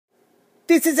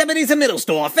this is Ebenezer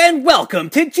Middlesdorf, and welcome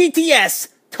to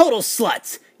GTS Total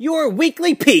Sluts, your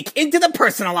weekly peek into the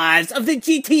personal lives of the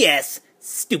GTS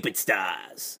stupid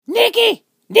stars. Nikki,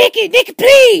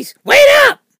 please, wait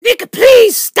up! Nikki,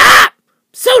 please, stop!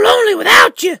 I'm so lonely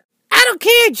without you. I don't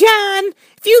care, John.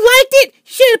 If you liked it,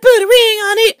 should've put a ring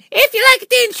on it. If you like it,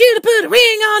 then should've put a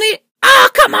ring on it. Oh,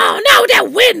 come on, now with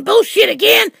that wedding bullshit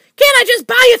again. Can't I just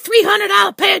buy you a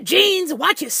 $300 pair of jeans and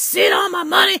watch you sit on my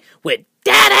money with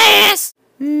that ass?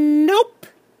 Nope.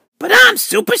 But I'm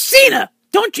Super Cena.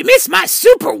 Don't you miss my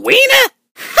super wiener?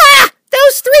 Ha!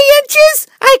 Those 3 inches?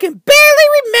 I can barely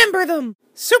remember them.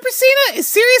 Super Cena is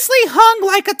seriously hung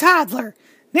like a toddler.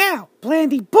 Now,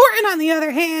 Blandy Borton, on the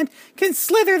other hand, can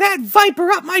slither that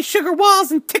viper up my sugar walls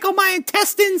and tickle my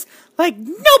intestines like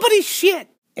nobody's shit.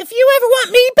 If you ever want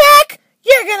me back,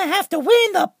 you're gonna have to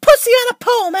win the pussy on a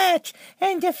pole match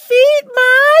and defeat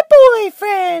my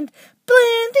boyfriend,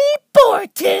 Blandy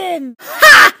Borton.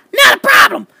 Ha! Not a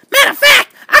problem. Matter of fact,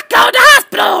 I called the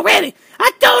hospital already.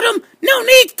 I told them no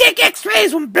need to take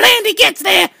x-rays when Blandy gets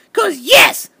there, 'cause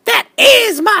yes, that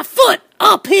is my foot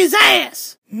up his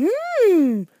ass.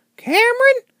 Cameron,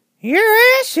 your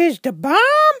ass is the bomb.com.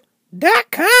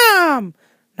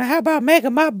 Now how about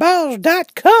making my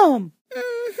balls.com?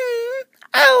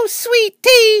 Oh, sweet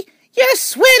tea, your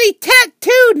sweaty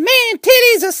tattooed man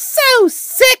titties are so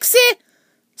sexy.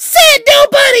 Said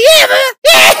nobody ever.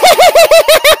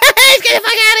 Let's get the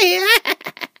fuck out of here.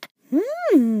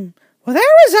 Well,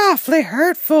 that was awfully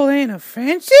hurtful and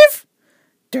offensive.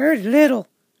 Dirty little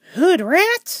hood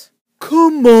rats.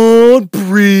 Come on,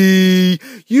 Bree.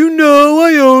 You know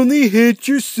I only hit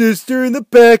your sister in the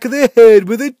back of the head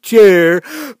with a chair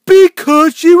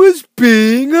because she was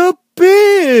being a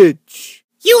bitch.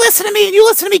 You listen to me, and you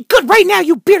listen to me good right now,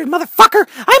 you bearded motherfucker.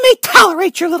 I may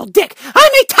tolerate your little dick. I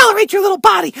may tolerate your little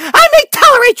body. I may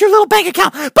tolerate your little bank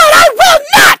account. But I will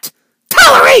not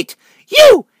tolerate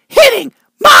you hitting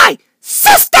my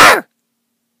sister!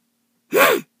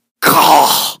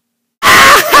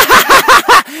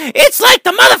 It's like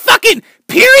the motherfucking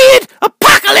period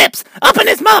apocalypse up in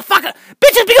this motherfucker.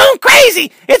 Bitches be going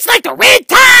crazy. It's like the red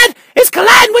tide is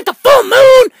colliding with the full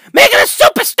moon, making a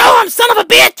superstorm, son of a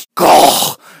bitch.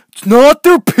 It's not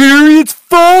their period's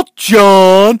fault,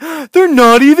 John. They're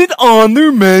not even on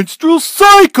their menstrual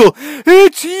cycle.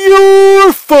 It's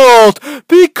your fault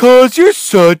because you're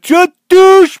such a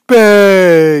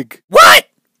douchebag. What?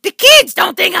 The kids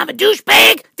don't think I'm a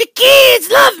douchebag. The kids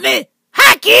love me.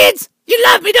 Hi, kids. You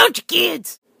love me, don't you,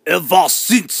 kids? Ever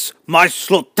since my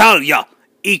Slotalia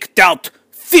eked out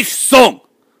fish song,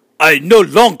 I no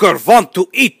longer want to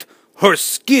eat her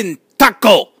skin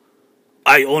taco.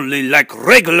 I only like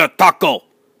regular taco,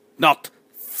 not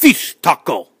fish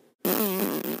taco.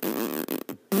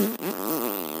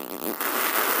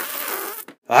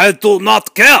 I do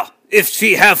not care if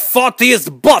she have 40th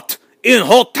butt in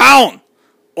whole town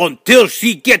until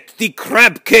she get the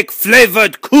crab cake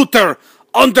flavored cooter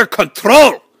under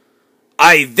control.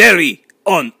 I very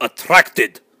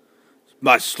unattracted.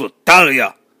 My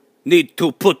Slotalia need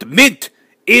to put mint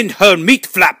in her meat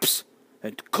flaps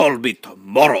and call me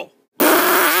tomorrow.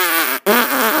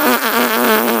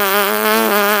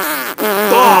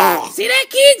 See that,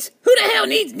 kids? Who the hell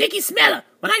needs Nikki Smeller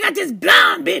when I got this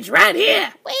blonde bitch right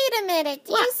here? Wait a minute,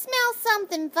 do you smell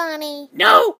something funny?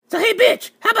 No? So hey,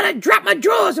 bitch, how about I drop my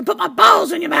drawers and put my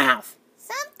balls in your mouth?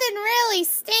 Something really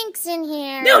stinks in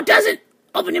here. No, it doesn't.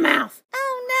 Open your mouth.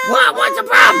 Oh no. What? What's the Oh,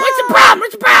 problem? no. What's the problem?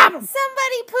 What's the problem?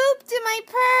 Somebody pooped in my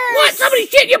purse. What? Somebody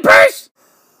shit in your purse?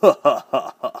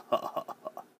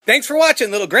 Thanks for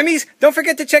watching, little Grimmies. Don't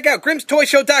forget to check out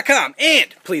GrimsToyShow.com.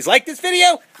 And please like this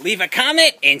video, leave a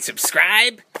comment, and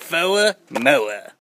subscribe for more.